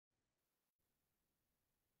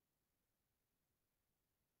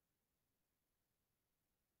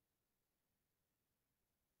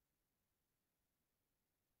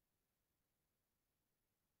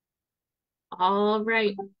All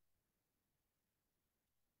right,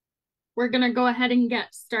 we're going to go ahead and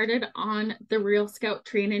get started on the Real Scout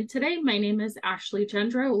training today. My name is Ashley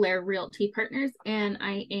Gendro, Lair Realty Partners, and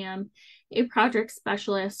I am a project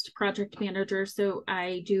specialist, project manager. So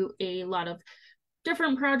I do a lot of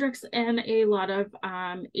different projects and a lot of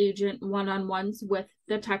agent one-on-ones with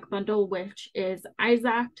the tech bundle, which is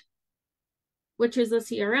Izact, which is a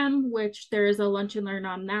CRM, which there is a lunch and learn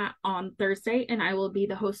on that on Thursday, and I will be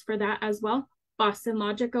the host for that as well. Boston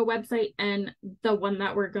Logic, a website, and the one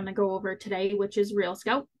that we're going to go over today, which is Real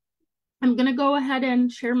Scout. I'm going to go ahead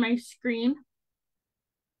and share my screen.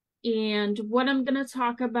 And what I'm going to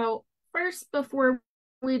talk about first before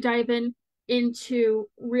we dive into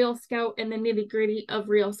Real Scout and the nitty-gritty of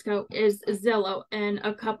Real Scout is Zillow and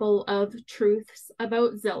a couple of truths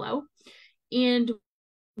about Zillow and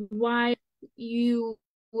why you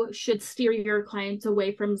should steer your clients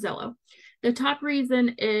away from Zillow. The top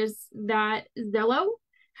reason is that Zillow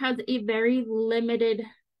has a very limited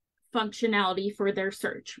functionality for their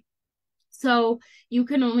search. So you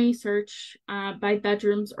can only search by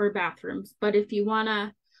bedrooms or bathrooms. But if you want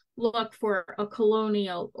to look for a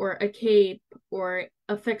colonial or a cape or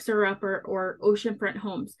a fixer-upper or oceanfront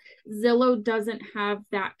homes, Zillow doesn't have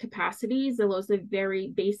that capacity. Zillow's a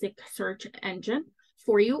very basic search engine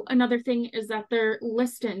for you. Another thing is that their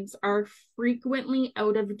listings are frequently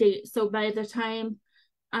out of date. So by the time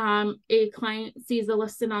a client sees a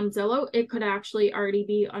listing on Zillow, it could actually already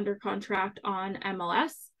be under contract on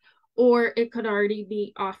MLS, or it could already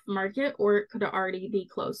be off market, or it could already be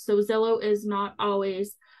closed. So Zillow is not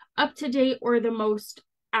always up to date or the most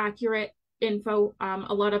accurate info.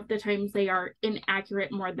 A lot of the times they are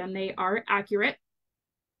inaccurate more than they are accurate.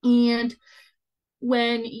 And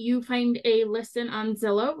when you find a listing on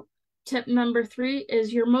Zillow, tip number 3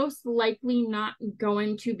 is you're most likely not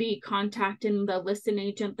going to be contacting the listing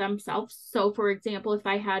agent themselves. So for example, if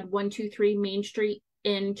I had 123 Main Street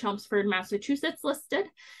in Chelmsford, Massachusetts listed,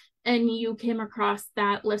 and you came across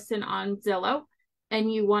that listing on Zillow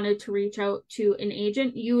and you wanted to reach out to an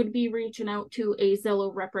agent, you would be reaching out to a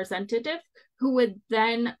Zillow representative who would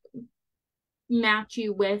then match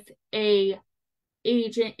you with a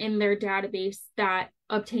agent in their database that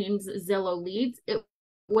obtains Zillow leads. It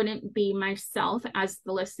wouldn't be myself as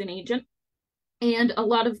the listing agent. And a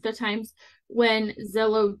lot of the times when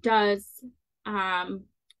Zillow does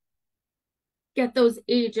get those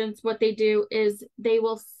agents, what they do is they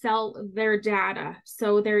will sell their data.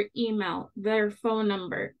 So their email, their phone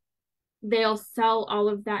number, they'll sell all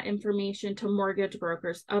of that information to mortgage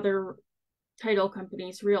brokers, other title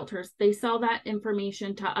companies, realtors. They sell that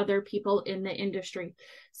information to other people in the industry.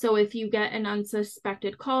 So if you get an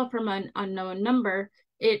unsuspected call from an unknown number,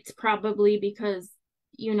 it's probably because,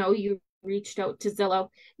 you reached out to Zillow.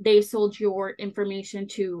 They sold your information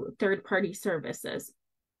to third-party services.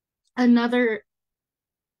 Another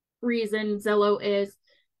reason Zillow is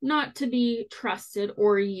not to be trusted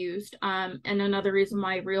or used, and another reason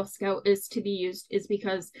why Real Scout is to be used is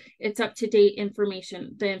because it's up-to-date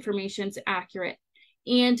information. The information's accurate,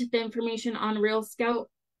 and the information on Real Scout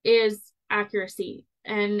is accuracy.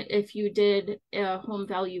 And if you did a home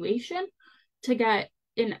valuation to get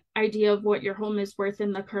an idea of what your home is worth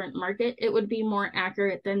in the current market, it would be more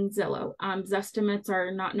accurate than Zillow. Zestimates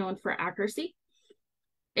are not known for accuracy.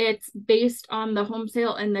 It's based on the home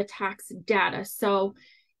sale and the tax data. So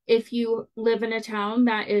if you live in a town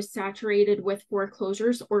that is saturated with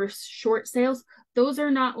foreclosures or short sales, those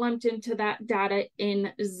are not lumped into that data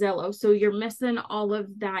in Zillow. So you're missing all of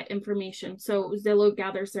that information. So Zillow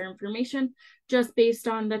gathers their information just based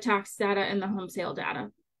on the tax data and the home sale data.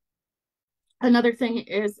 Another thing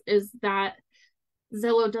is that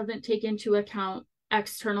Zillow doesn't take into account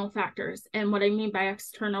external factors. And what I mean by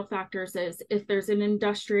external factors is if there's an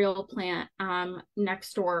industrial plant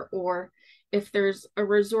next door, or if there's a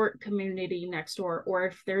resort community next door, or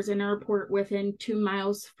if there's an airport within 2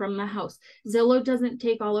 miles from the house. Zillow doesn't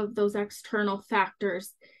take all of those external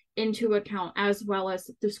factors into account, as well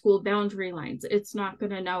as the school boundary lines. It's not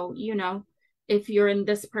going to know, if you're in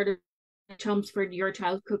this part of Chelmsford, your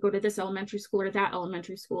child could go to this elementary school or that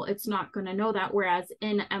elementary school. It's not going to know that. Whereas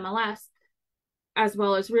in MLS, as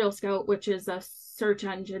well as Real Scout, which is a search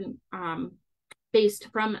engine based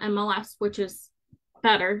from MLS, which is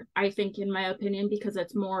better, I think, in my opinion, because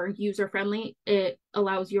it's more user-friendly. It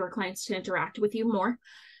allows your clients to interact with you more.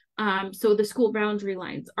 So the school boundary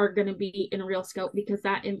lines are going to be in Real Scout because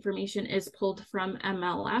that information is pulled from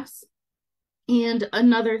MLS. And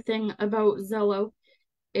another thing about Zillow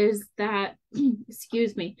is that,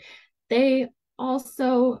 excuse me, they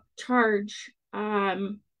also charge,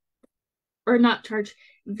 or not charge,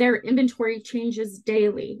 their inventory changes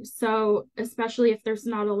daily. So especially if there's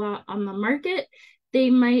not a lot on the market, they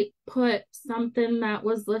might put something that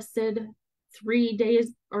was listed 3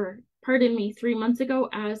 months ago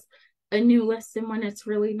as a new listing when it's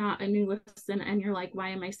really not a new listing. And you're like, why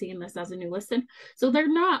am I seeing this as a new listing? So they're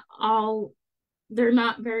not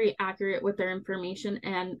very accurate with their information.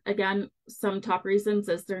 And again, some top reasons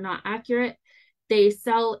is they're not accurate. They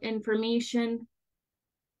sell information.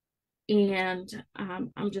 And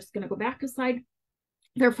I'm just going to go back a slide.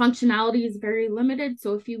 Their functionality is very limited.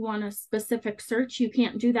 So if you want a specific search, you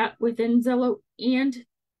can't do that within Zillow, and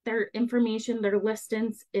their information, their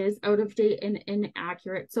listings is out of date and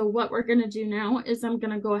inaccurate. So what we're going to do now is I'm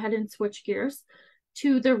going to go ahead and switch gears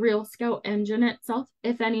to the Real Scout engine itself.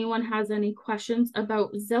 If anyone has any questions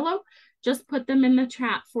about Zillow, just put them in the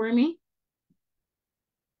chat for me.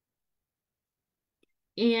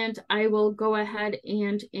 And I will go ahead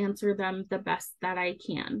and answer them the best that I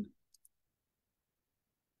can.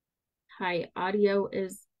 Hi, audio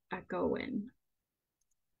is echoing.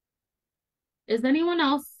 Is anyone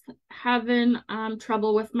else having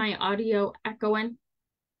trouble with my audio echoing?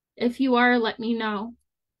 If you are, let me know.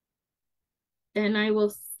 And I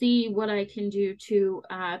will see what I can do to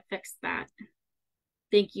fix that.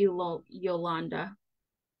 Thank you, Yolanda.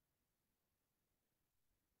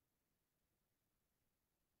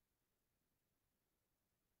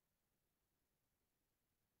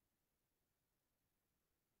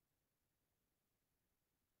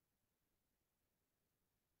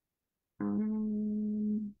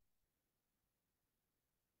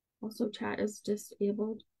 Also, chat is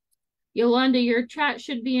disabled. Yolanda, your chat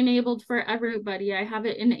should be enabled for everybody. I have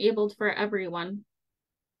it enabled for everyone.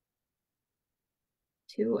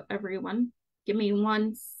 To everyone. Give me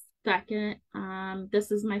 1 second.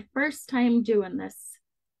 This is my first time doing this.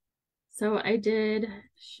 So I did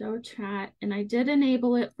show chat and I did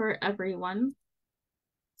enable it for everyone.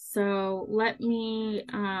 So let me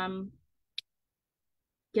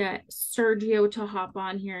get Sergio to hop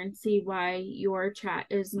on here and see why your chat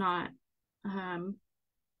is not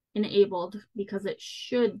enabled, because it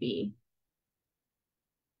should be.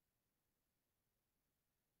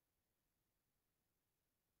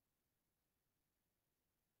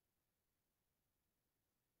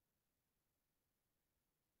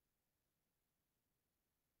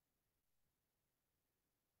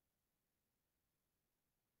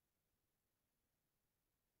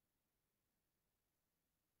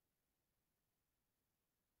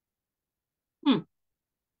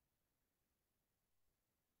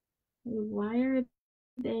 Why are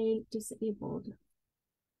they disabled?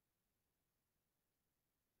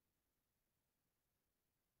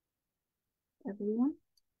 Everyone?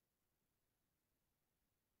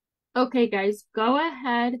 Okay, guys, go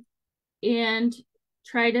ahead and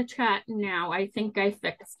try to chat now. I think I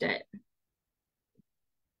fixed it.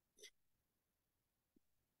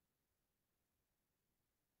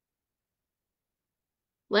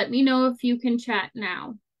 Let me know if you can chat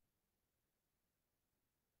now.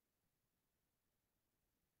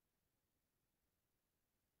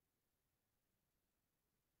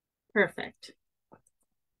 Perfect.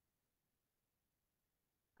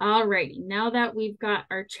 Alrighty, now that we've got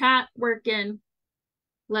our chat working,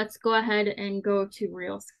 let's go ahead and go to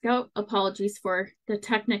Real Scout. Apologies for the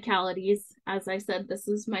technicalities. As I said, this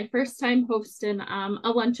is my first time hosting a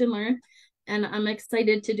Lunch and Learn, and I'm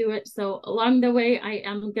excited to do it. So along the way, I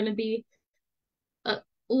am going to be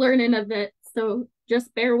learning a bit. So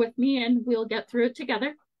just bear with me and we'll get through it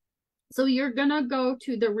together. So you're going to go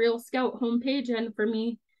to the Real Scout homepage, and for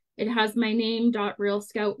me, it has my name,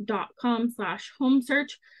 realscout.com/home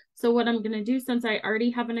search. So what I'm going to do, since I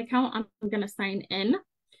already have an account, I'm going to sign in.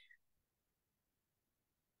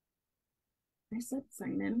 I said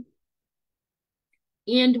sign in.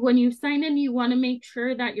 And when you sign in, you want to make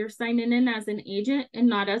sure that you're signing in as an agent and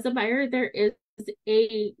not as a buyer. There is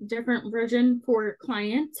a different version for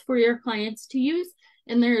clients, for your clients to use,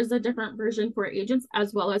 and there is a different version for agents,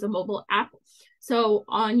 as well as a mobile app. So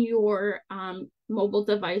on your mobile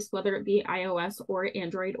device, whether it be iOS or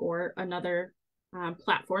Android or another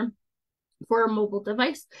platform for a mobile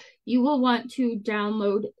device, you will want to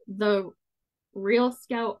download the Real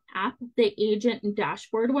Scout app, the agent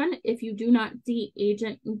dashboard one. If you do not see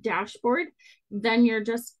agent dashboard, then you're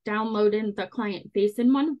just downloading the client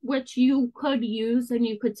facing one, which you could use and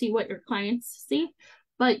you could see what your clients see,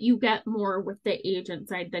 but you get more with the agent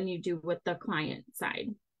side than you do with the client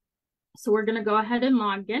side. So we're going to go ahead and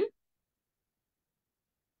log in.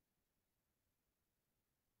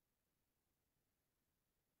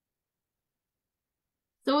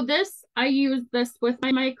 So I use this with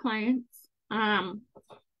my clients. And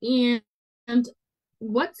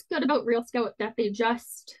what's good about Real Scout that they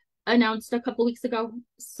just announced a couple weeks ago,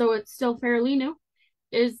 so it's still fairly new,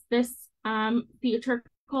 is this feature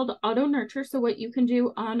called Auto Nurture. So what you can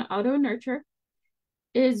do on Auto Nurture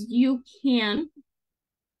is you can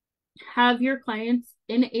have your clients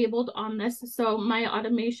enabled on this. So my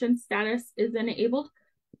automation status is enabled,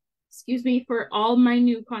 excuse me, for all my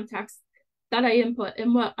new contacts that I input.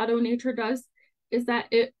 And what Auto Nurture does is that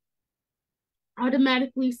it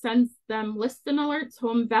automatically sends them listing alerts,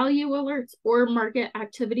 home value alerts, or market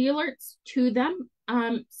activity alerts to them.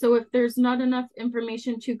 So if there's not enough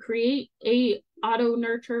information to create a Auto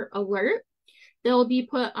Nurture alert, they'll be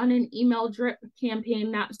put on an email drip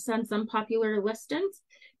campaign that sends them popular listings.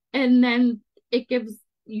 And then it gives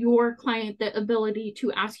your client the ability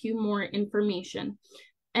to ask you more information.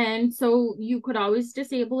 And so you could always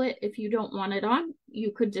disable it if you don't want it on.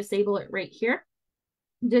 You could disable it right here.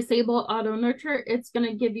 Disable Auto Nurture. It's going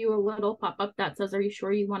to give you a little pop-up that says, are you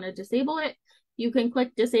sure you want to disable it? You can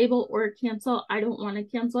click disable or cancel. I don't want to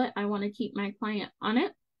cancel it. I want to keep my client on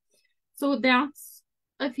it. So that's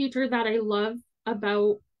a feature that I love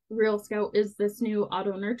about Real Scout, is this new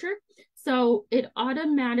Auto Nurture. So it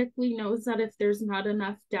automatically knows that if there's not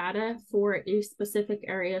enough data for a specific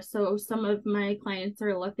area. So some of my clients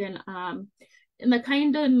are looking in the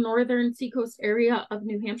kind of northern seacoast area of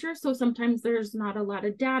New Hampshire. So sometimes there's not a lot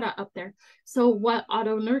of data up there. So what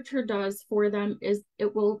Auto Nurture does for them is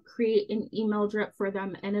it will create an email drip for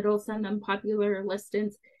them, and it'll send them popular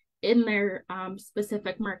listings in their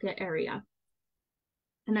specific market area.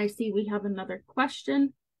 And I see we have another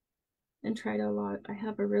question. And try to log. I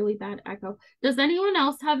have a really bad echo. Does anyone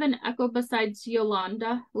else have an echo besides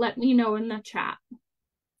Yolanda? Let me know in the chat.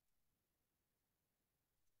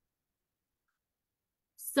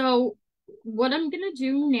 So what I'm going to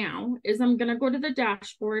do now is I'm going to go to the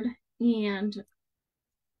dashboard, and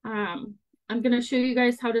I'm going to show you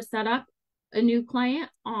guys how to set up a new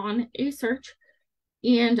client on a search.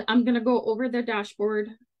 And I'm going to go over the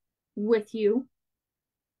dashboard with you.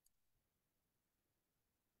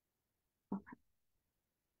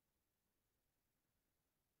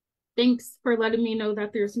 Thanks for letting me know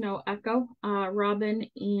that there's no echo. Robin,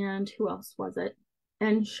 and who else was it?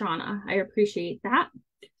 And Shauna. I appreciate that.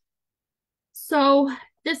 So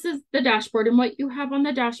this is the dashboard, and what you have on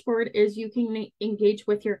the dashboard is you can engage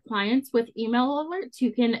with your clients with email alerts.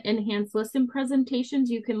 You can enhance listing presentations.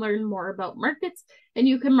 You can learn more about markets, and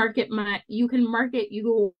you can market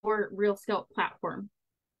your Real Scout platform.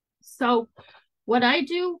 So what I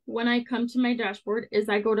do when I come to my dashboard is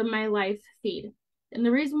I go to my live feed. And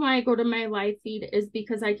the reason why I go to my live feed is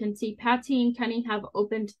because I can see Patsy and Kenny have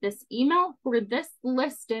opened this email for this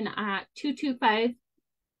listing at 225,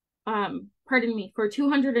 for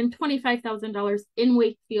 $225,000 in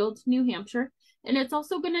Wakefield, New Hampshire. And it's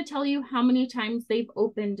also going to tell you how many times they've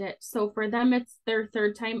opened it. So for them, it's their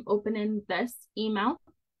third time opening this email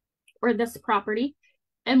or this property.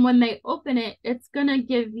 And when they open it, it's going to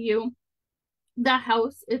give you the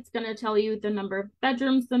house. It's going to tell you the number of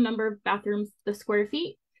bedrooms, the number of bathrooms, the square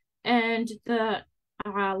feet, and the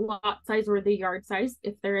lot size or the yard size,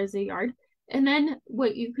 if there is a yard. And then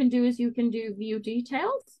what you can do is you can do view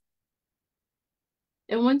details.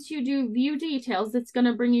 And once you do view details, it's going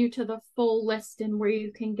to bring you to the full list, and where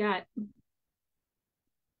you can get,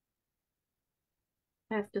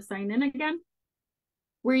 I have to sign in again,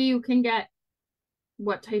 where you can get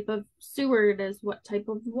what type of sewer it is, what type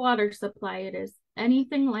of water supply it is.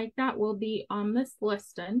 Anything like that will be on this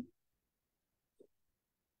listing.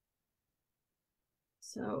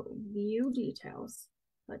 So view details.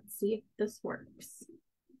 Let's see if this works.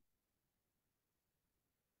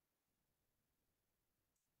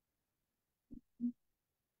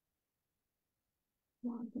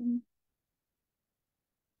 Login.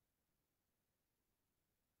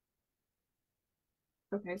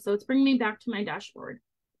 Okay, so it's bringing me back to my dashboard.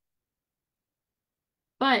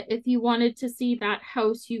 But if you wanted to see that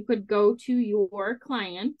house, you could go to your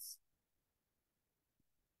clients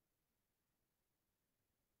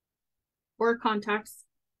or contacts.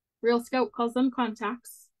 Real Scout calls them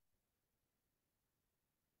contacts.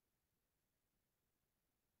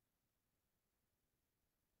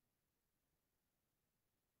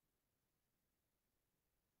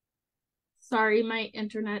 Sorry, my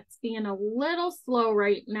internet's being a little slow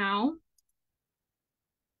right now.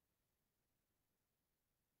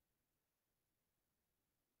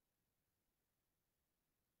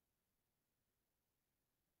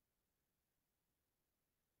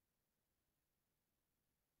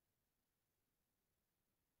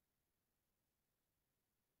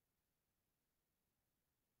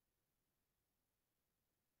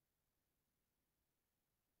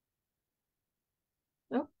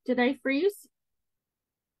 Did I freeze?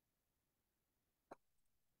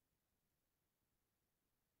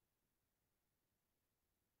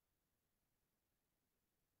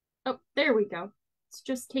 Oh, there we go. It's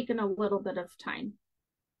just taken a little bit of time.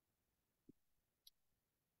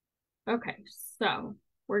 Okay, so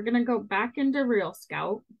we're going to go back into Real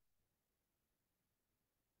Scout.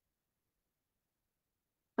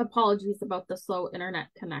 Apologies about the slow internet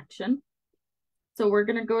connection. So we're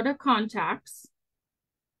going to go to contacts.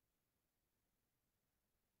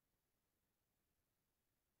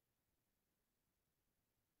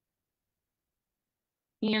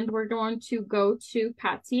 And we're going to go to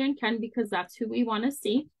Patsy and Ken because that's who we want to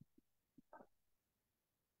see.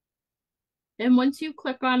 And once you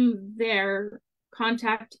click on their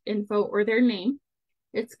contact info or their name,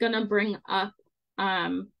 it's going to bring up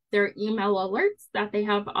their email alerts that they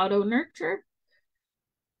have auto nurture,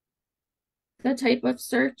 the type of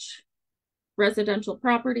search, residential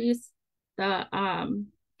properties, the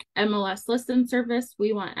MLS listing service.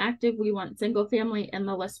 We want active, we want single family, and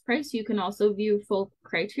the list price. You can also view full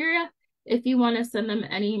criteria. If you want to send them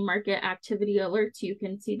any market activity alerts, you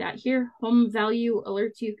can see that here. Home value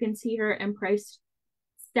alerts, you can see here, and price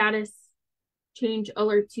status change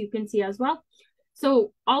alerts, you can see as well.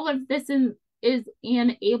 So all of this is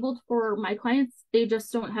enabled for my clients. They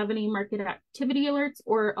just don't have any market activity alerts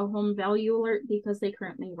or a home value alert because they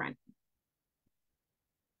currently rent.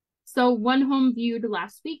 So one home viewed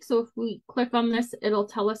last week. So if we click on this, it'll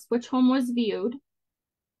tell us which home was viewed.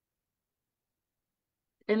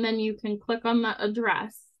 And then you can click on the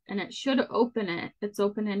address and it should open it. It's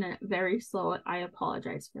opening it very slow. I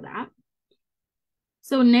apologize for that.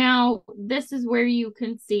 So now this is where you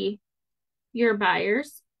can see your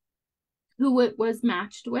buyers, who it was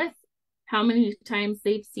matched with, how many times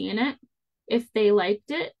they've seen it, if they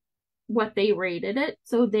liked it, what they rated it.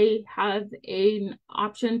 So they have an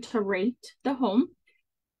option to rate the home.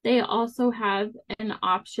 They also have an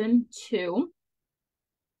option to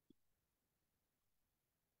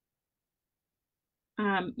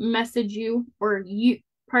message you, or you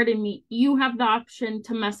have the option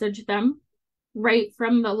to message them right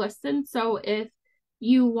from the listing. So if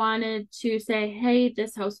you wanted to say, hey,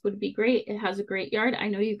 this house would be great, it has a great yard, I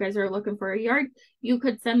know you guys are looking for a yard, you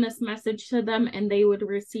could send this message to them and they would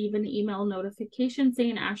receive an email notification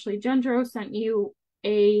saying Ashley Gendro sent you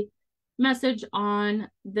a message on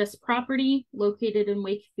this property located in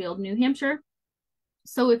Wakefield, New Hampshire.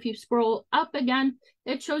 So if you scroll up again,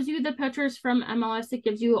 it shows you the pictures from MLS. It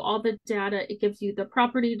gives you all the data. It gives you the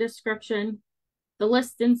property description, the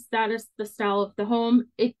listing status, the style of the home.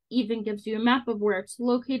 It even gives you a map of where it's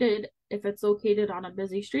located, if it's located on a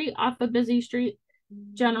busy street, off a busy street,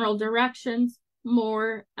 general directions,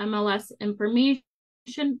 more MLS information,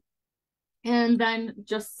 and then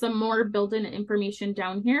just some more built-in information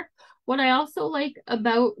down here. What I also like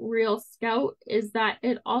about Real Scout is that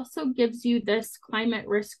it also gives you this climate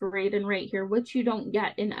risk rating right here, which you don't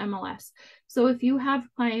get in MLS. So if you have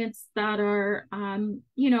clients that are,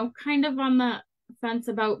 kind of on the fence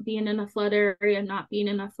about being in a flood area, not being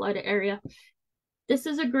in a flood area, this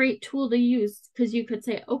is a great tool to use because you could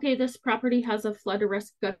say, okay, this property has a flood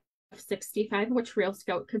risk of 65, which Real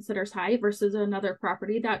Scout considers high, versus another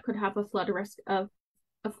property that could have a flood risk of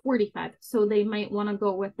 45. So they might want to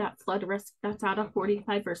go with that flood risk that's at a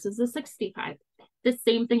 45 versus a 65. The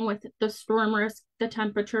same thing with the storm risk, the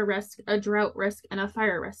temperature risk, a drought risk, and a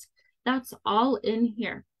fire risk. That's all in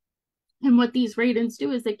here. And what these ratings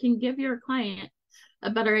do is it can give your client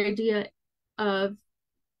a better idea of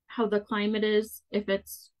how the climate is, if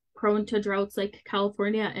it's prone to droughts like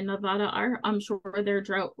California and Nevada are. I'm sure their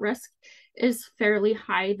drought risk is fairly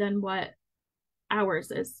high than what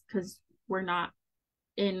ours is because we're not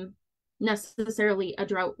in necessarily a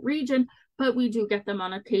drought region, but we do get them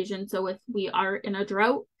on occasion. So if we are in a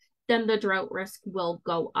drought, then the drought risk will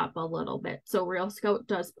go up a little bit. So Real Scout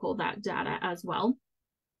does pull that data as well.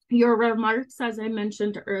 Your remarks, as I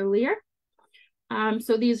mentioned earlier.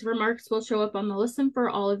 So these remarks will show up on the listing for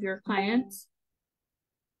all of your clients.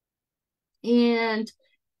 And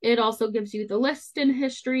it also gives you the listing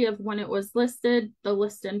history of when it was listed, the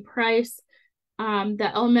listing price,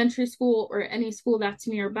 the elementary school or any school that's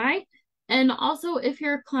nearby. And also if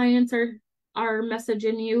your clients are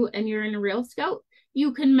messaging you and you're in a Real Scout,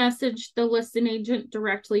 you can message the listing agent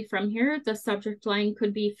directly from here. The subject line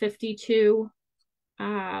could be 52,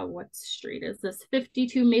 what street is this?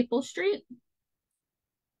 52 Maple Street.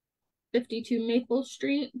 52 Maple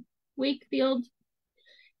Street, Wakefield.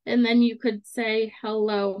 And then you could say,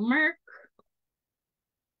 hello, Mark.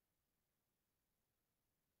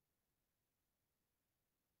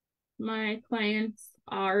 My clients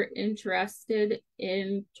are interested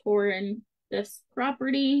in touring this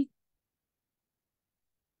property,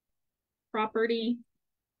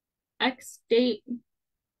 X date,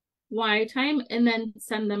 Y time, and then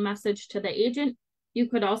send the message to the agent. You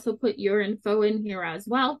could also put your info in here as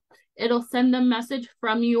well. It'll send the message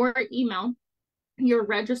from your email, your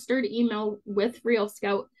registered email with Real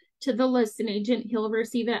Scout, to the listing agent. He'll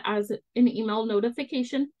receive it as an email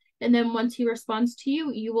notification. And then once he responds to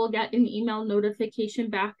you, you will get an email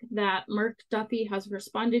notification back that Mark Duffy has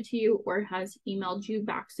responded to you or has emailed you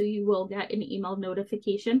back. So you will get an email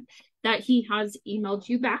notification that he has emailed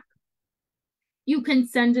you back. You can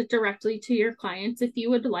send it directly to your clients if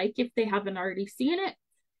you would like, if they haven't already seen it.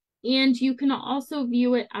 And you can also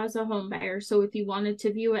view it as a home buyer. So if you wanted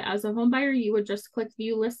to view it as a home buyer, you would just click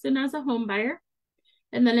view listing as a home buyer.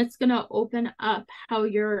 And then it's going to open up how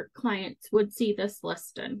your clients would see this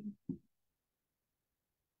listing.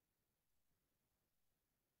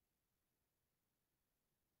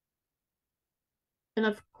 And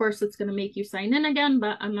of course, it's going to make you sign in again,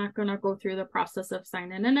 but I'm not going to go through the process of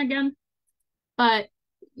signing in again. But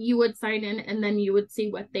you would sign in and then you would see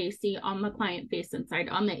what they see on the client facing side.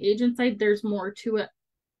 On the agent side, there's more to it,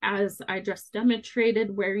 as I just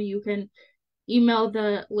demonstrated, where you can email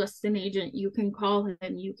the listing agent, you can call him,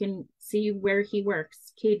 you can see where he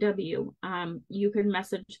works, KW. You can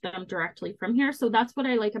message them directly from here. So that's what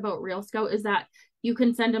I like about Real Scout, is that you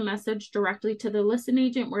can send a message directly to the listing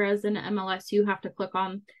agent, whereas in MLS you have to click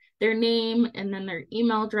on their name and then their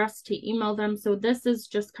email address to email them. So this is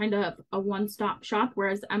just kind of a one-stop shop,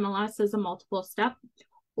 whereas MLS is a multiple step,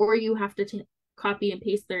 or you have to copy and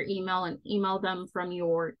paste their email and email them from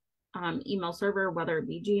your email server, whether it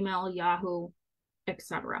be Gmail, Yahoo,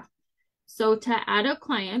 etc. So to add a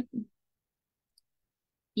client,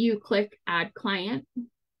 you click add client.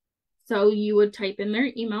 So you would type in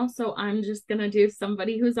their email. So I'm just going to do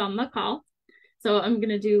somebody who's on the call. So I'm going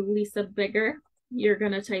to do Lisa Bigger. You're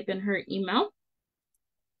going to type in her email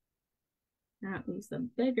at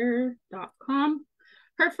lisabigger.com.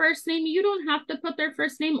 Her first name, you don't have to put their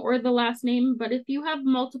first name or the last name, but if you have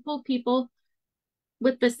multiple people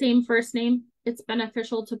with the same first name, it's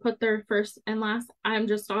beneficial to put their first and last. I'm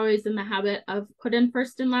just always in the habit of putting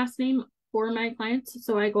first and last name for my clients,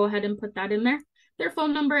 so I go ahead and put that in there. Their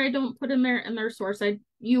phone number I don't put in there, and their source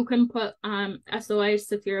you can put SOI,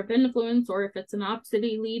 sphere of influence, or if it's an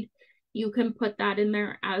Opcity lead, you can put that in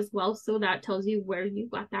there as well. So that tells you where you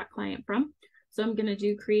got that client from. So I'm going to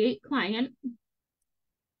do create client.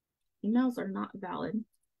 Emails are not valid.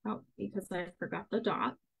 Oh, because I forgot the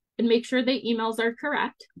dot. And make sure the emails are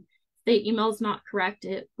correct. If the email is not correct,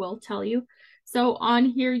 it will tell you. So on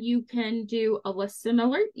here, you can do a listing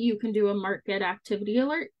alert, you can do a market activity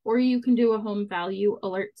alert, or you can do a home value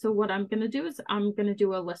alert. So what I'm going to do is I'm going to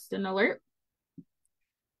do a listing alert.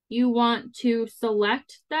 You want to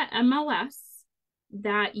select the MLS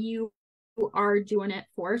that you are doing it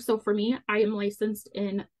for. So for me, I am licensed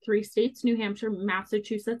in 3 states, New Hampshire,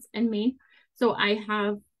 Massachusetts, and Maine. So I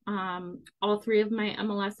have all 3 of my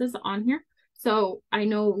MLSs on here. So I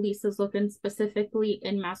know Lisa's looking specifically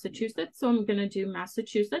in Massachusetts, so I'm going to do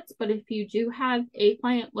Massachusetts. But if you do have a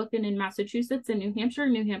client looking in Massachusetts and New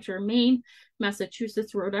Hampshire, Maine,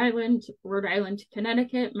 Massachusetts, Rhode Island,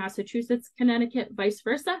 Connecticut, Massachusetts, Connecticut, vice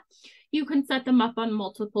versa, you can set them up on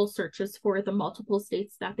multiple searches for the multiple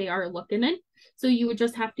states that they are looking in. So you would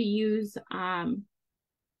just have to use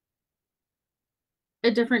a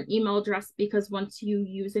different email address, because once you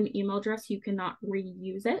use an email address, you cannot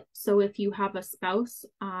reuse it. So if you have a spouse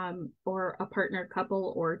or a partner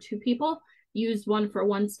couple or 2 people, use one for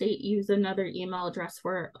one state, use another email address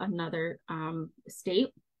for another state.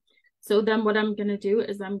 So then what I'm going to do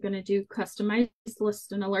is I'm going to do customized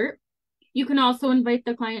listing alert. You can also invite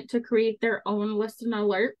the client to create their own listing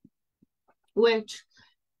alert, which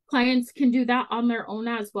clients can do that on their own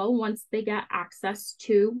as well. Once they get access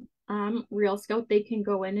to Real Scout, they can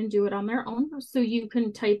go in and do it on their own. So you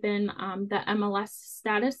can type in the MLS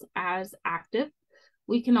status as active.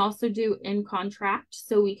 We can also do in contract,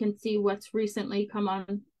 so we can see what's recently come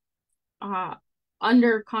on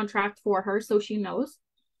under contract for her, so she knows.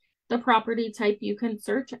 The property type you can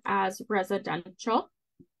search as residential.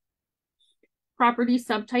 Property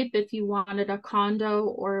subtype, if you wanted a condo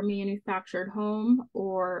or a manufactured home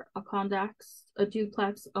or a condex, a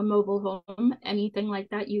duplex, a mobile home, anything like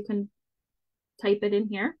that, you can type it in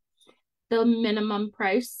here. The minimum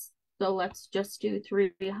price, so let's just do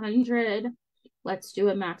 300. Let's do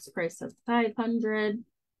a max price of 500.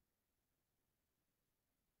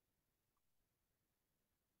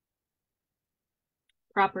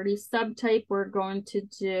 Property subtype, we're going to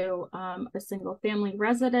do a single family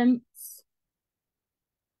residence.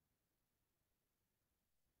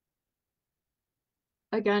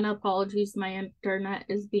 Again, apologies, my internet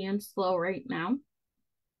is being slow right now.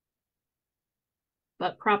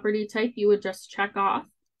 But property type, you would just check off.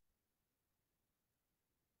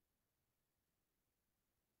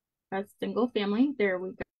 That's single family. There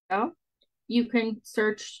we go. You can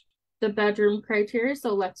search the bedroom criteria.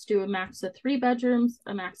 So let's do a max of 3 bedrooms,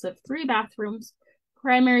 a max of 3 bathrooms.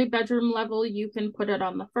 Primary bedroom level, you can put it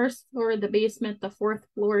on the first floor, the basement, the 4th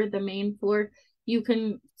floor, the main floor. You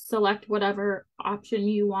can select whatever option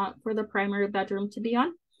you want for the primary bedroom to be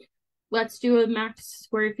on. Let's do a max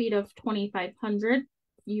square feet of 2,500.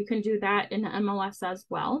 You can do that in MLS as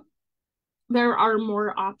well. There are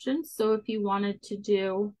more options. So if you wanted to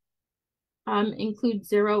do include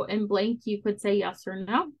 0 and blank, you could say yes or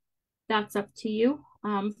no. That's up to you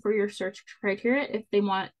for your search criteria. If they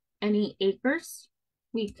want any acres,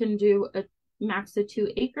 we can do a max of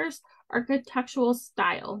 2 acres. Architectural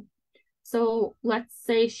style. So let's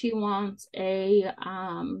say she wants a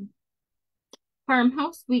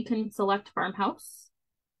farmhouse. We can select farmhouse.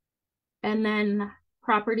 And then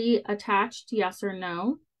property attached, yes or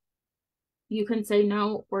no. You can say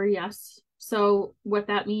no or yes. So what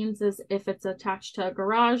that means is if it's attached to a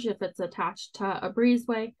garage, if it's attached to a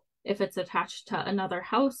breezeway, if it's attached to another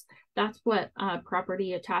house, that's what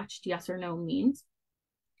property attached yes or no means.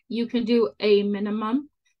 You can do a minimum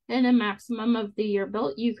and a maximum of the year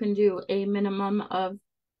built. You can do a minimum of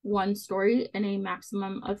 1 story and a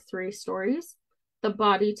maximum of 3 stories. The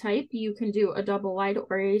body type, you can do a double wide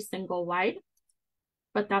or a single wide,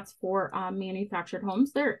 but that's for manufactured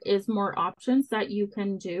homes. There is more options that you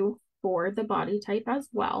can do for the body type as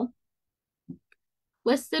well.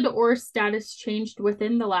 Listed or status changed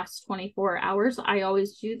within the last 24 hours. I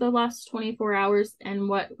always do the last 24 hours. And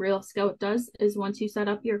what Real Scout does is once you set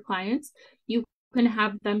up your clients, you can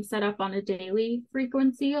have them set up on a daily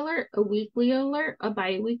frequency alert, a weekly alert, a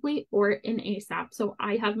bi-weekly, or an ASAP. So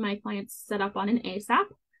I have my clients set up on an ASAP.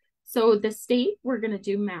 So the state, we're going to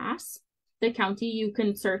do Mass. The county, you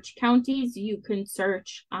can search counties, you can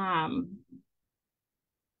search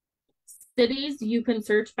cities, you can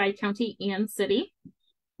search by county and city.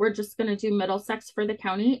 We're just going to do Middlesex for the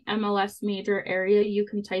county. MLS major area, you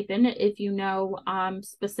can type in if you know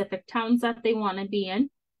specific towns that they want to be in.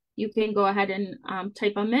 You can go ahead and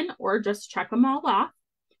type them in or just check them all off.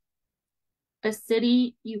 A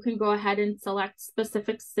city, you can go ahead and select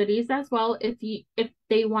specific cities as well if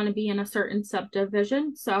they want to be in a certain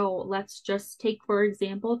subdivision. So let's just take, for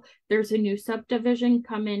example, there's a new subdivision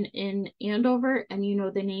coming in Andover and you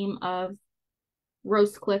know the name of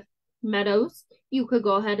Rosecliff Meadows. You could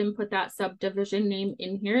go ahead and put that subdivision name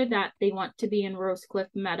in here that they want to be in Rosecliff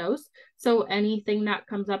Meadows. So anything that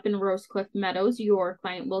comes up in Rosecliff Meadows, your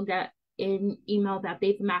client will get an email that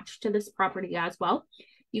they've matched to this property as well.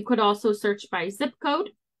 You could also search by zip code.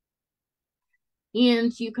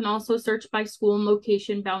 And you can also search by school and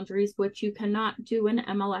location boundaries, which you cannot do in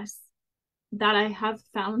MLS that I have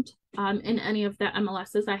found. In any of the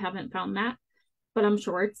MLSs, I haven't found that, but I'm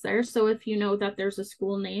sure it's there. So if you know that there's a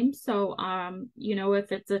school name, so you know,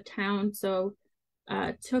 if it's a town, so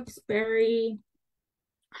Tewksbury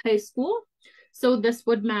High School. So this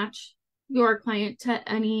would match your client to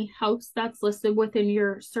any house that's listed within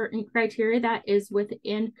your certain criteria that is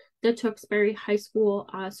within the Tewksbury High School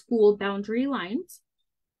school boundary lines.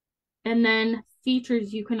 And then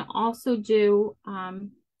features, you can also do,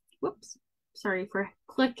 whoops, sorry for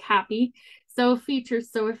click happy. So features,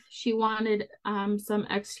 so if she wanted some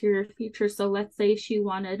exterior features, so let's say she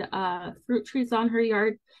wanted fruit trees on her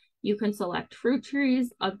yard, you can select fruit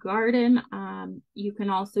trees, a garden. You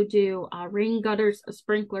can also do rain gutters, a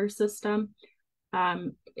sprinkler system.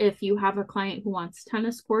 If you have a client who wants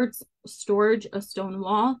tennis courts, storage, a stone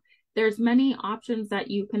wall, there's many options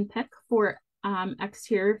that you can pick for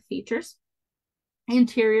exterior features.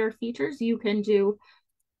 Interior features, you can do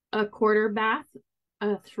a 1/4 bath,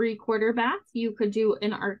 a 3/4 bath. You could do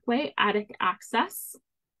an archway, attic access.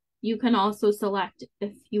 You can also select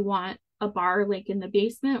if you want a bar like in the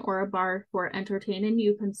basement or a bar for entertaining,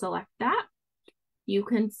 you can select that. You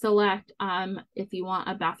can select if you want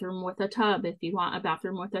a bathroom with a tub, if you want a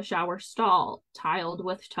bathroom with a shower stall, tiled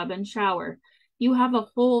with tub and shower. You have a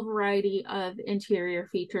whole variety of interior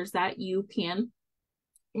features that you can,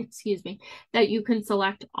 that you can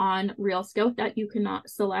select on Real Scout that you cannot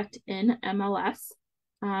select in MLS.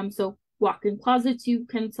 So walk-in closets you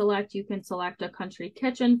can select a country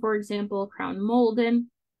kitchen, for example, crown molded.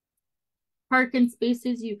 Parking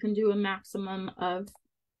spaces, you can do a maximum of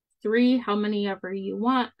 3, how many ever you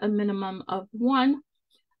want, a minimum of 1.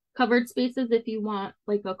 Covered spaces, if you want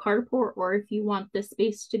like a carport or if you want the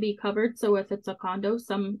space to be covered. So if it's a condo,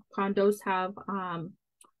 some condos have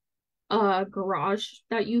a garage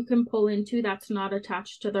that you can pull into that's not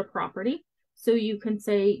attached to the property. So you can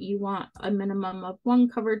say you want a minimum of 1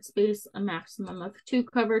 covered space, a maximum of 2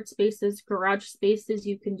 covered spaces. Garage spaces,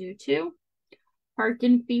 you can do 2.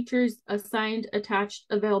 Parking features: assigned, attached,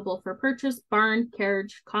 available for purchase, barn,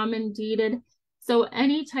 carriage, common, deeded. So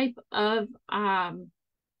any type of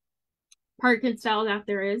parking style that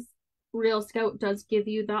there is, Real Scout does give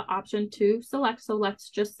you the option to select. So let's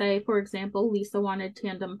just say, for example, Lisa wanted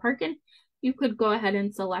tandem parking. You could go ahead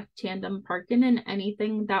and select tandem parking, and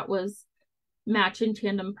anything that was matching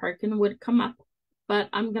tandem parking would come up. But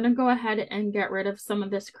I'm going to go ahead and get rid of some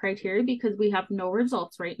of this criteria because we have no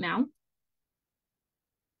results right now.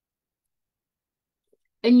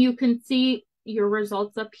 And you can see your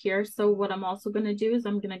results up here. So what I'm also going to do is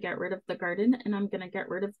I'm going to get rid of the garden, and I'm going to get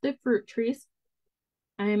rid of the fruit trees.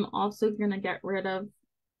 I'm also going to get rid of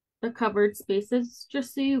the covered spaces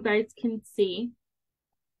just so you guys can see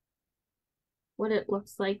what it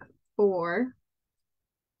looks like for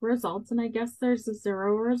results. And I guess there's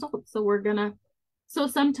 0 results. So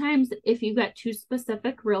sometimes if you get too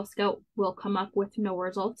specific, Real Scout will come up with no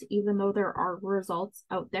results, even though there are results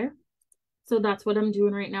out there. So that's what I'm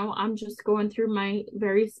doing right now. I'm just going through my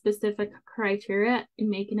very specific criteria and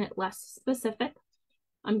making it less specific.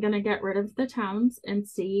 I'm going to get rid of the towns and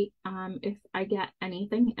see if I get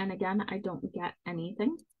anything. And again, I don't get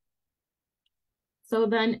anything. So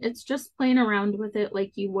then it's just playing around with it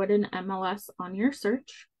like you would in MLS on your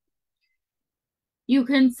search. You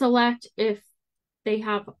can select if they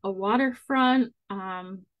have a waterfront,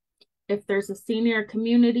 if there's a senior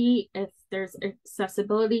community, if there's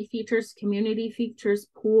accessibility features, community features,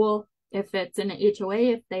 pool, if it's an HOA,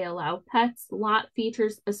 if they allow pets, lot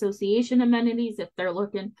features, association amenities. If they're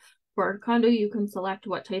looking for a condo, you can select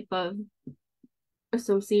what type of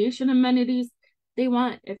association amenities they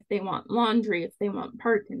want. If they want laundry, if they want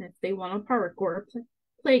parking, if they want a park or a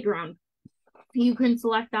playground, you can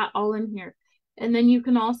select that all in here. And then you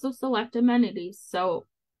can also select amenities. So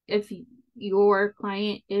if your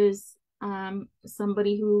client is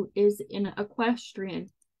somebody who is in equestrian,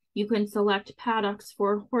 you can select paddocks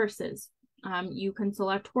for horses. You can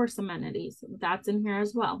select horse amenities. That's in here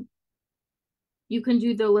as well. You can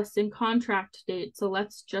do the listing contract date. So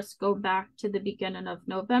let's just go back to the beginning of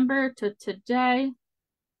November to today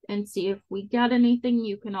and see if we get anything.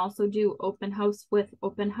 You can also do open house with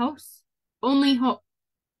open house. Only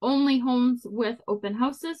homes with open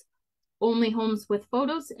houses, only homes with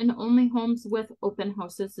photos, and only homes with open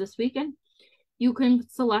houses this weekend. You can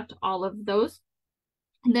select all of those.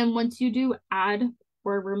 And then once you do add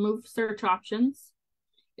or remove search options,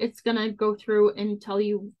 it's going to go through and tell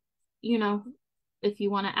you, if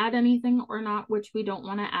you want to add anything or not, which we don't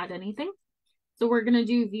want to add anything. So we're going to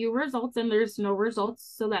do view results, and there's no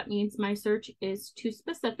results. So that means my search is too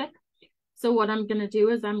specific. So what I'm going to do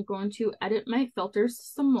is I'm going to edit my filters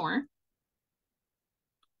some more.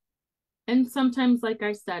 And sometimes, like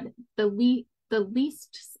I said, the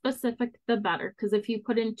least specific, the better. Because if you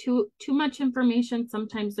put in too much information,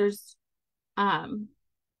 sometimes there's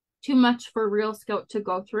too much for Real Scout to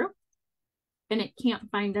go through and it can't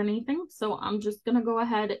find anything. So I'm just going to go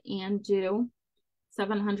ahead and do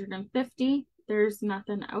 750. There's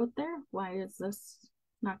nothing out there. Why is this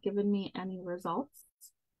not giving me any results?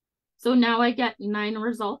 So now I get 9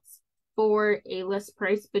 results for a list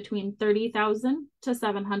price between $30,000 to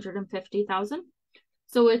 $750,000.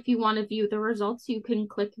 So if you want to view the results, you can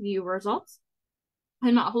click view results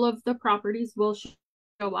and all of the properties will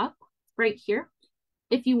show up right here.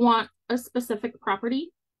 If you want a specific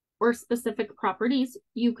property or specific properties,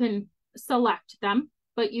 you can select them,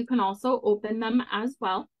 but you can also open them as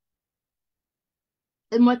well.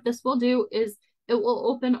 And what this will do is it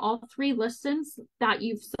will open all 3 listings that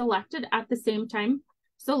you've selected at the same time.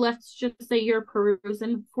 So let's just say you're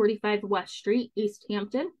perusing 45 West Street, East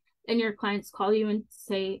Hampton, and your clients call you and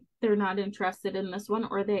say they're not interested in this one,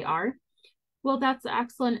 or they are. Well, that's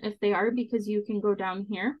excellent if they are, because you can go down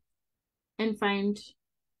here and find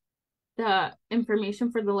the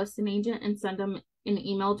information for the listing agent and send them an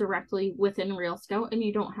email directly within Real Scout, and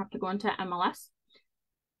you don't have to go into MLS.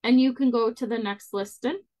 And you can go to the next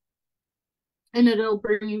listing and it'll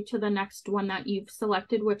bring you to the next one that you've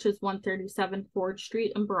selected, which is 137 Ford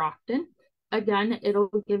Street in Brockton. Again, it'll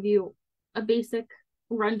give you a basic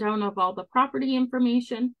rundown of all the property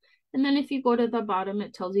information. And then if you go to the bottom,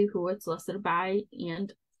 it tells you who it's listed by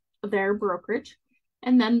and their brokerage.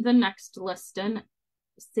 And then the next listing,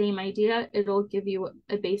 same idea. It'll give you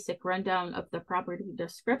a basic rundown of the property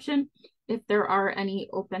description, if there are any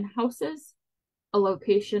open houses, a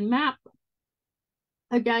location map,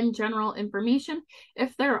 Again, general information.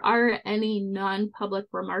 If there are any non-public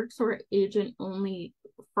remarks or agent-only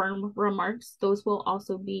firm remarks, those will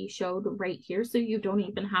also be showed right here. So you don't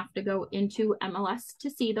even have to go into MLS to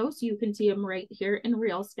see those. You can see them right here in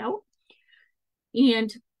Real Scout.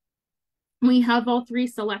 And we have all three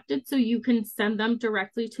selected, so you can send them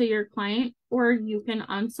directly to your client or you can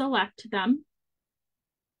unselect them.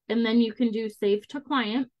 And then you can do save to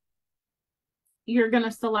client. You're going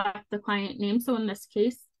to select the client name. So in this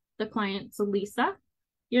case, the client's Lisa.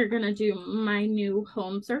 You're going to do my new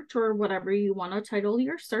home search or whatever you want to title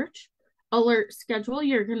your search. Alert schedule,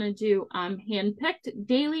 you're going to do handpicked,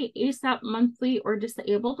 daily, ASAP, monthly, or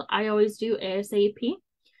disabled. I always do ASAP.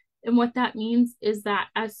 And what that means is that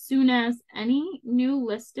as soon as any new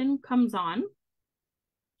listing comes on,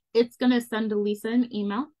 it's going to send Lisa an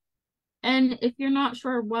email. And if you're not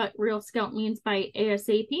sure what Real Scout means by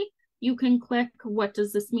ASAP, you can click what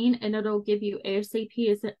does this mean, and it'll give you ASAP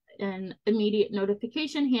is an immediate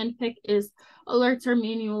notification. Handpick is alerts are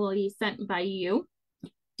manually sent by you.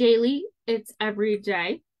 Daily, it's every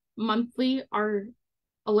day. Monthly are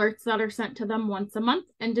alerts that are sent to them once a month,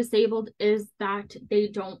 and disabled is that they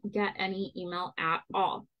don't get any email at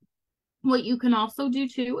all. What you can also do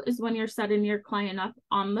too is when you're setting your client up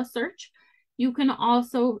on the search, you can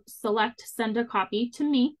also select send a copy to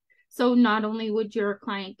me. So not only would your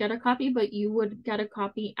client get a copy, but you would get a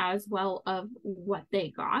copy as well of what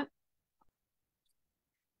they got.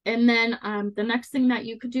 And then the next thing that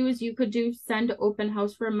you could do is you could do send open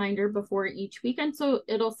house reminder before each weekend. So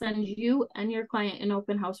it'll send you and your client an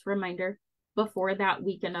open house reminder before that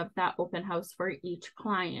weekend of that open house for each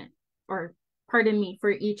client, or pardon me,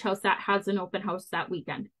 for each house that has an open house that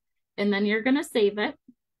weekend. And then you're going to save it.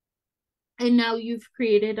 And now you've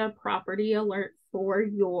created a property alert for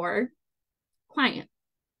your client.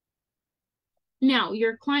 Now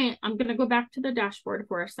your client, I'm going to go back to the dashboard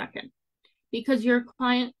for a second, because your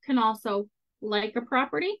client can also like a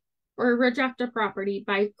property or reject a property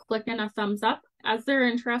by clicking a thumbs up as they're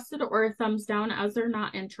interested or a thumbs down as they're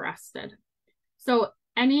not interested. So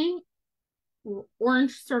any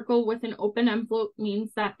orange circle with an open envelope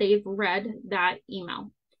means that they've read that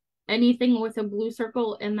email. Anything with a blue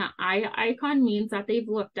circle and the eye icon means that they've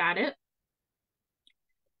looked at it.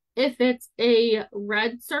 If it's a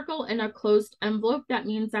red circle and a closed envelope, that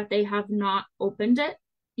means that they have not opened it.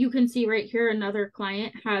 You can see right here, another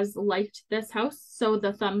client has liked this house. So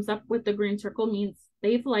the thumbs up with the green circle means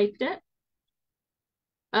they've liked it.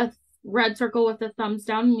 A red circle with a thumbs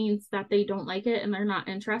down means that they don't like it and they're not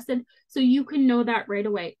interested. So you can know that right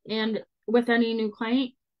away. And with any new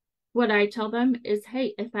client, what I tell them is,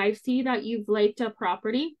 hey, if I see that you've liked a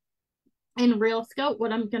property in Real Scout,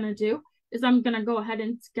 what I'm going to do is I'm going to go ahead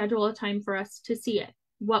and schedule a time for us to see it.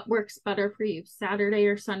 What works better for you, Saturday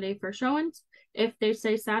or Sunday for showings? If they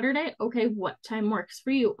say Saturday, okay, what time works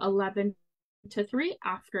for you? 11 to 3,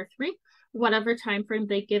 after 3, whatever time frame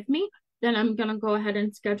they give me, then I'm going to go ahead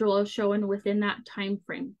and schedule a showing within that time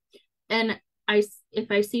frame. And if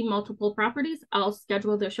I see multiple properties, I'll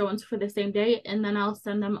schedule the showings for the same day, and then I'll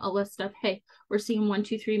send them a list of, hey, we're seeing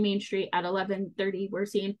 123 Main Street at 11:30. We're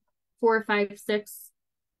seeing 456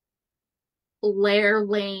 Lair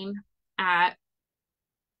Lane at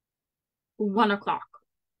 1 o'clock,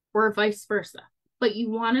 or vice versa. But you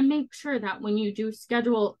want to make sure that when you do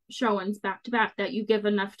schedule showings back to back, that you give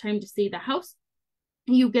enough time to see the house.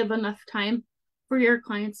 You give enough time for your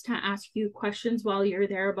clients to ask you questions while you're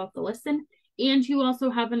there about the listing. And you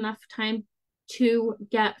also have enough time to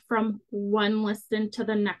get from one listing to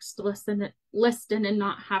the next listing and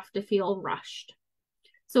not have to feel rushed.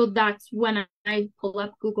 So that's when I pull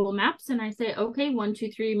up Google Maps and I say, okay,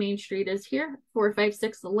 123 Main Street is here.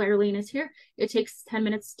 456 Lair Lane is here. It takes 10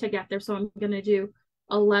 minutes to get there. So I'm going to do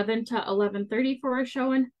 11 to 11:30 for a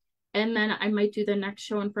showing. And then I might do the next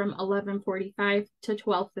showing from 11:45 to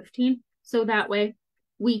 12:15. So that way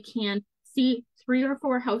we can see 3 or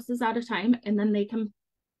 4 houses at a time, and then they can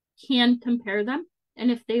compare them. And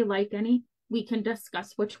if they like any, we can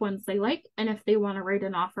discuss which ones they like. And if they want to write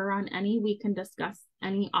an offer on any, we can discuss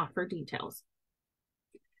any offer details.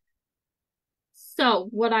 So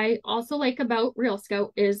what I also like about Real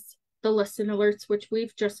Scout is the listing alerts, which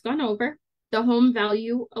we've just gone over, the home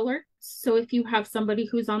value alerts. So if you have somebody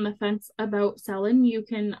who's on the fence about selling, you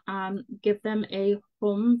can give them a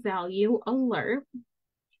home value alert.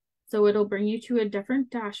 So it'll bring you to a different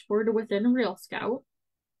dashboard within Real Scout.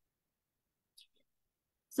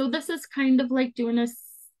 So this is kind of like doing a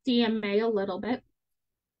CMA a little bit.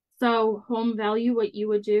 So home value, what you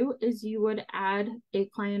would do is you would add a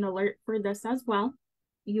client alert for this as well.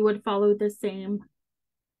 You would follow the same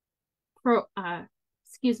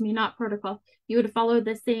excuse me, not protocol. You would follow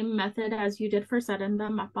the same method as you did for setting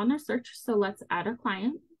them up on a search. So let's add a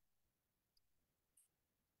client.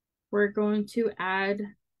 We're going to add,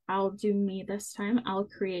 I'll do me this time. I'll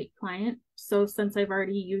create client. So since I've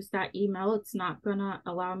already used that email, it's not gonna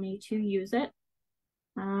allow me to use it.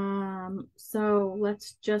 So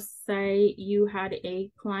let's just say you had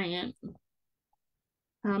a client.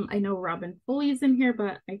 I know Robin Foley's in here,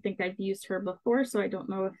 but I think I've used her before, so I don't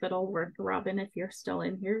know if it'll work. Robin, if you're still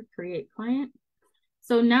in here, create client.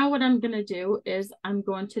 So now what I'm going to do is I'm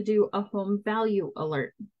going to do a home value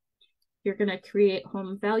alert. You're going to create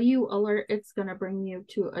home value alert. It's going to bring you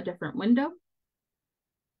to a different window.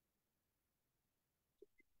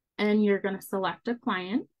 And you're going to select a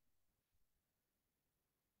client.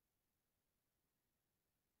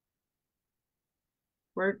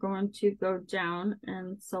 We're going to go down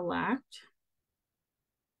and select.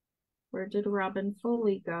 Where did Robin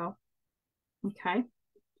Foley go? Okay.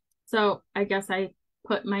 So I guess I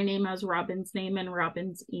put my name as Robin's name and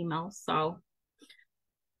Robin's email. So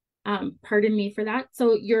pardon me for that.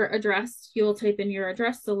 So your address, you'll type in your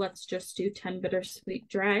address. So let's just do 10 Bittersweet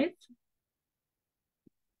Drive.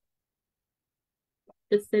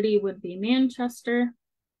 The city would be Manchester.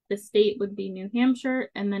 The state would be New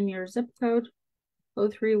Hampshire. And then your zip code,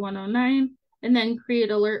 03109. And then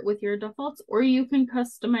create alert with your defaults. Or you can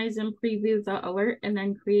customize and preview the alert and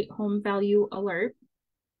then create home value alert.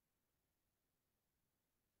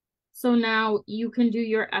 So now you can do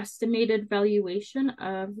your estimated valuation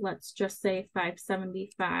of, let's just say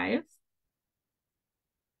 575.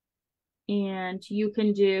 And you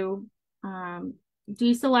can do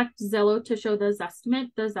deselect Zillow to show the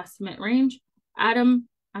Zestimate range. Adam,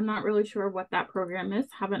 I'm not really sure what that program is.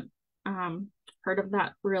 Haven't heard of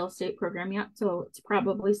that real estate program yet. So it's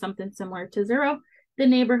probably something similar to Zero. The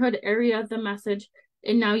neighborhood, area, the message.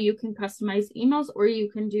 And now you can customize emails, or you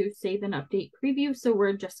can do save and update preview. So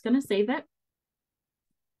we're just going to save it.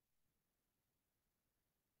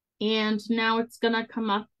 And now it's going to come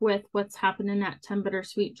up with what's happening at 10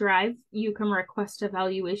 Bittersweet Drive. You can request a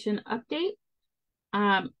valuation update.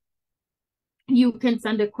 You can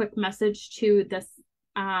send a quick message to this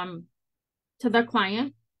to the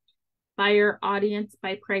client, buyer, audience,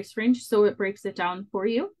 by price range. So it breaks it down for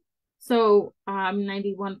you. So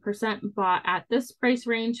 91% bought at this price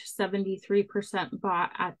range, 73%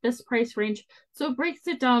 bought at this price range. So it breaks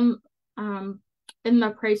it down in the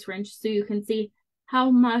price range so you can see how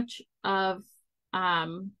much of,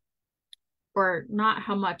 or not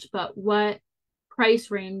how much, but what price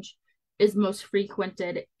range is most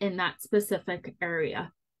frequented in that specific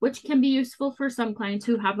area, which can be useful for some clients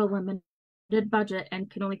who have a limited budget and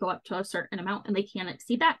can only go up to a certain amount and they can't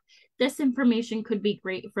exceed that. This information could be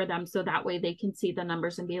great for them, so that way they can see the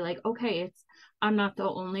numbers and be like, okay, I'm not the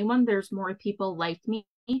only one, there's more people like me.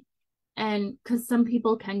 And because some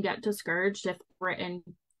people can get discouraged if we're in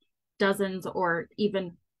dozens or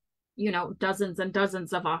even, you know, dozens and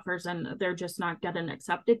dozens of offers and they're just not getting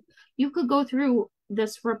accepted. You could go through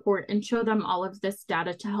this report and show them all of this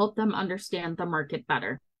data to help them understand the market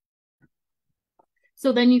better.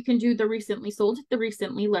 So then you can do the recently sold, the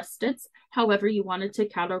recently listed, however you wanted to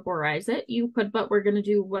categorize it. You could, but we're going to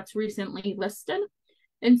do what's recently listed.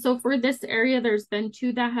 And so for this area, there's been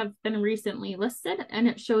 2 that have been recently listed, and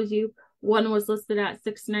it shows you one was listed at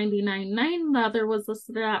 $699.9, the other was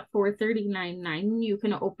listed at $439.9. You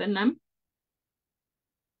can open them.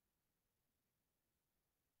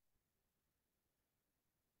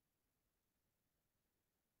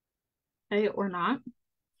 Okay, or not.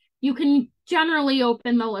 You can generally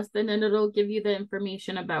open the list and then it'll give you the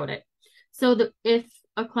information about it. So that if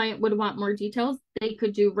a client would want more details, they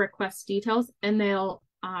could do request details and they'll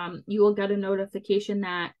you will get a notification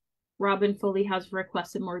that Robin Foley has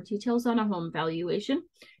requested more details on a home valuation.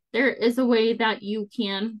 There is a way that you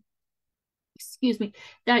can,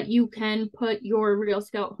 that you can put your Real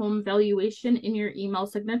Scout home valuation in your email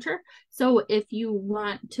signature. So if you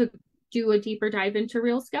want to do a deeper dive into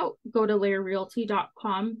Real Scout, go to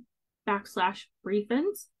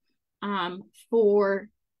lairrealty.com/briefings for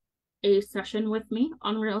a session with me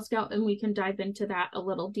on Real Scout, and we can dive into that a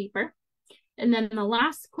little deeper. And then the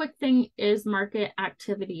last quick thing is market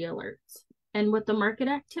activity alerts. And with the market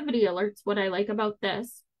activity alerts, what I like about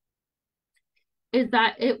this is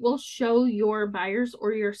that it will show your buyers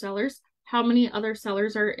or your sellers how many other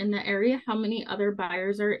sellers are in the area, how many other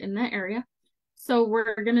buyers are in the area. So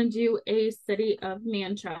we're going to do a city of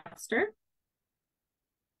Manchester,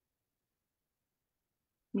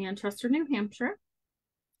 New Hampshire.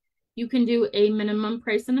 You can do a minimum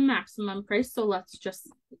price and a maximum price. So let's just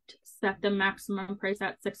set the maximum price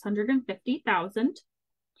at $650,000.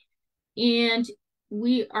 And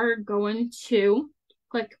we are going to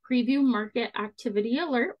click Preview Market Activity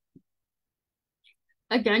Alert.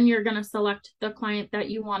 Again, you're going to select the client that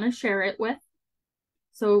you want to share it with.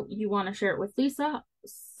 So you want to share it with Lisa.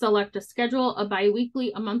 Select a schedule, a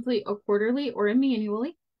bi-weekly, a monthly, a quarterly, or a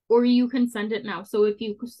manually, or you can send it now. So if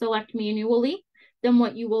you select manually, then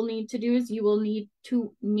what you will need to do is you will need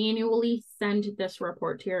to manually send this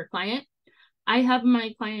report to your client. I have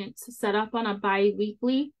my clients set up on a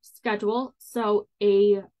bi-weekly schedule. So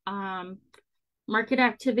a market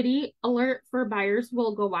activity alert for buyers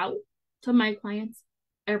will go out to my clients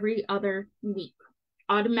every other week.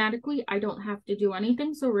 Automatically, I don't have to do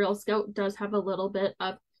anything. So Real Scout does have a little bit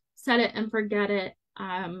of set it and forget it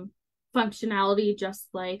functionality, just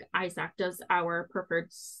like Isaac does our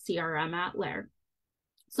preferred CRM at Lair.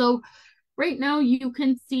 So right now you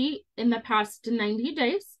can see in the past 90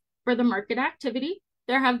 days for the market activity,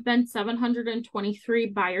 there have been 723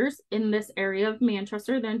 buyers in this area of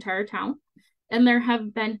Manchester, the entire town, and there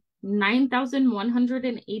have been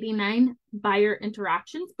 9,189 buyer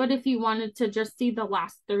interactions. But if you wanted to just see the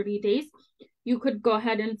last 30 days, you could go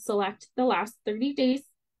ahead and select the last 30 days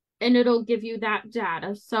and it'll give you that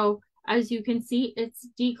data. So as you can see, it's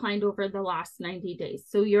declined over the last 90 days.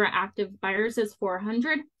 So your active buyers is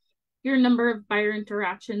 400. Your number of buyer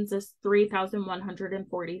interactions is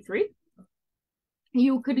 3,143.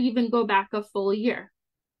 You could even go back a full year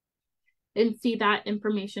and see that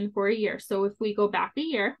information for a year. So if we go back a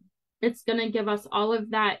year, it's going to give us all of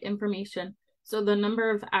that information. So the number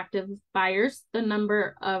of active buyers, the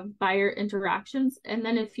number of buyer interactions, and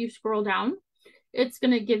then if you scroll down, it's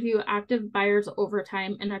going to give you active buyers over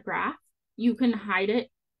time in a graph. You can hide it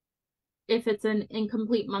if it's an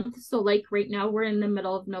incomplete month. So like right now, we're in the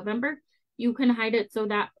middle of November. You can hide it so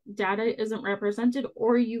that data isn't represented,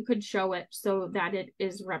 or you could show it so that it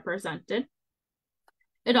is represented.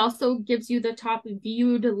 It also gives you the top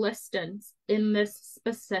viewed listings in this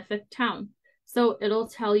specific town. So it'll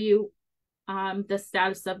tell you the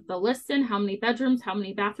status of the listing, how many bedrooms, how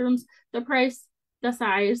many bathrooms, the price, the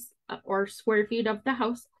size or square feet of the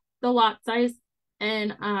house, the lot size,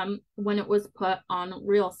 and when it was put on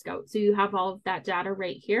Real Scout. So you have all of that data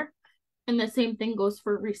right here. And the same thing goes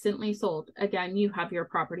for recently sold. Again, you have your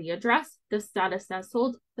property address, the status as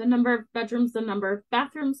sold, the number of bedrooms, the number of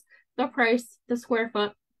bathrooms, the price, the square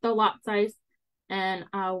foot, the lot size, and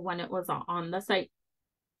when it was on the site.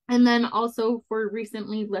 And then also for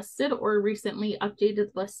recently listed or recently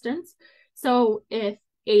updated listings. So if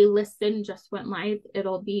a listing just went live,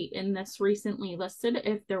 it'll be in this recently listed.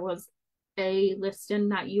 If there was a listing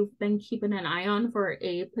that you've been keeping an eye on for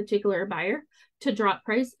a particular buyer to drop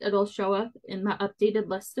price, it'll show up in the updated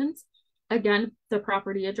listings. Again, the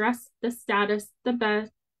property address, the status, the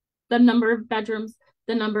number of bedrooms,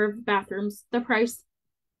 the number of bathrooms, the price,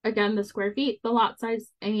 again, the square feet, the lot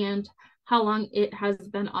size, and how long it has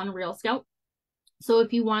been on Real Scout. So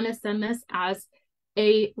if you want to send this as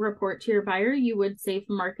a report to your buyer, you would save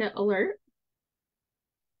market alert.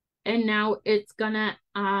 And now it's gonna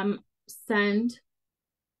send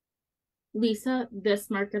Lisa this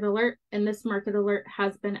market alert, and this market alert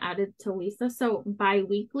has been added to Lisa. So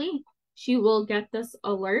bi-weekly, she will get this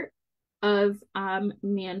alert of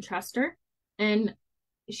Manchester, and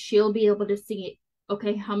she'll be able to see,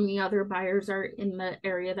 okay, how many other buyers are in the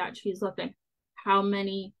area that she's looking, how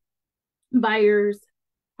many buyers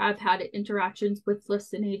have had interactions with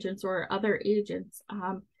listing agents or other agents.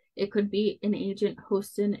 It could be an agent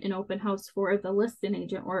hosting an open house for the listing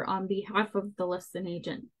agent or on behalf of the listing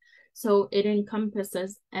agent. So it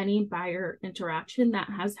encompasses any buyer interaction that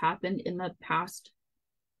has happened in the past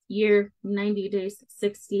year, 90 days,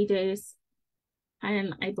 60 days,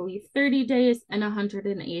 and I believe 30 days and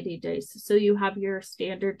 180 days. So you have your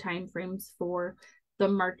standard timeframes for the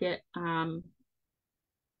market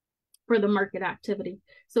activity.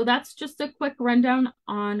 So that's just a quick rundown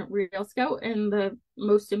on Real Scout and the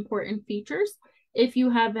most important features. If you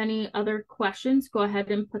have any other questions, go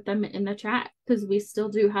ahead and put them in the chat because we still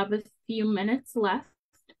do have a few minutes left.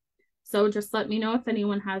 So just let me know if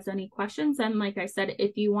anyone has any questions. And like I said,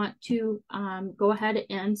 if you want to go ahead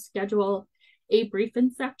and schedule a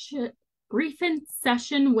briefing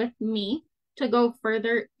session with me to go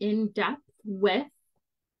further in depth with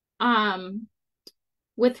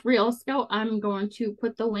Real Scout, I'm going to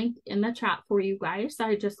put the link in the chat for you guys.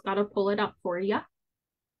 I just got to pull it up for you.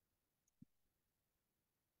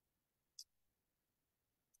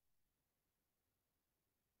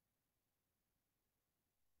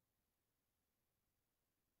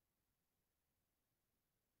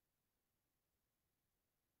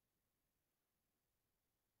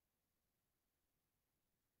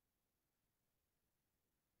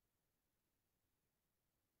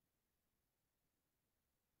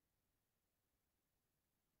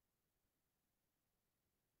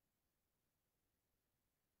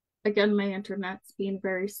 Again, my internet's being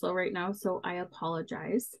very slow right now, so I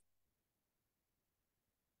apologize.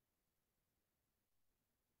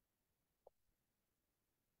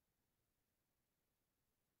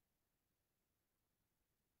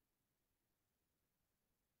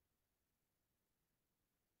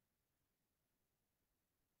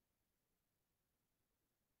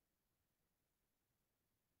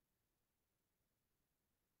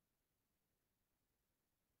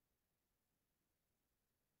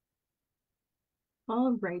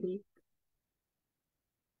 Alrighty.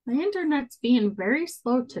 My internet's being very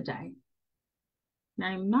slow today, and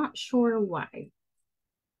I'm not sure why.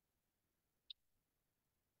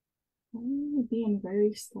 Being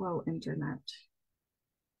very slow, internet.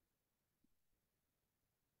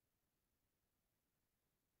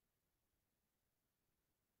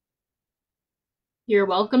 You're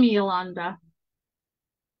welcome, Yolanda.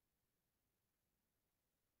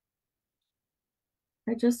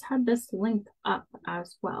 I just had this link up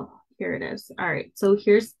as well. Here it is. All right, so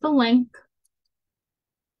here's the link.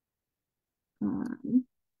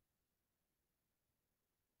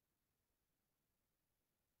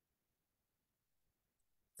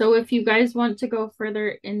 So if you guys want to go further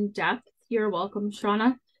in depth, you're welcome,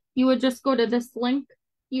 Shauna. You would just go to this link.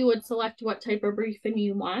 You would select what type of briefing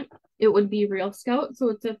you want. It would be Real Scout. So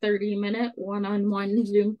it's a 30-minute one-on-one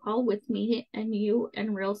Zoom call with me and you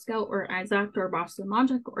and Real Scout or Isaac or Boston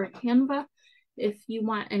Logic or Canva. If you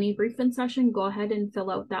want any briefing session, go ahead and fill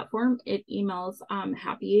out that form. It emails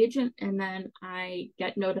Happy Agent, and then I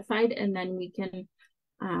get notified, and then we can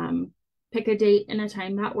pick a date and a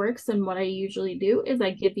time that works. And what I usually do is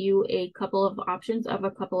I give you a couple of options of a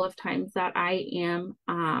couple of times that I am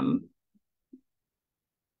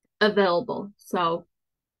available. So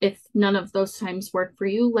if none of those times work for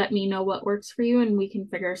you, let me know what works for you and we can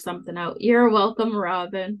figure something out. You're welcome,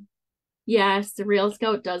 Robin. Yes, the Real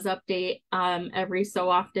Scout does update every so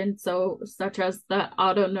often, so such as the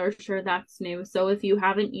auto nurture, that's new. So if you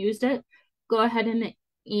haven't used it, go ahead and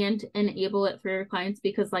enable it for your clients,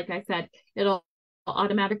 because like I said, it'll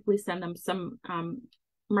automatically send them some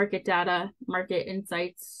market data, market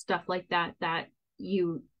insights, stuff like that that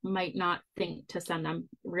you might not think to send them.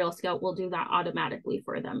 Real Scout will do that automatically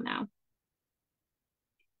for them now.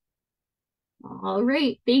 All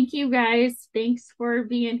right. Thank you guys. Thanks for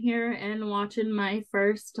being here and watching my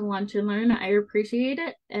first Lunch and Learn. I appreciate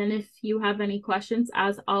it. And if you have any questions,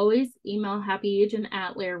 as always, email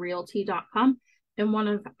happyagent@lairrealty.com and one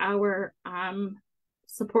of our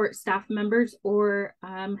support staff members or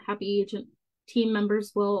Happy Agent team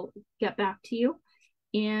members will get back to you.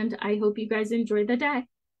 And I hope you guys enjoy the day.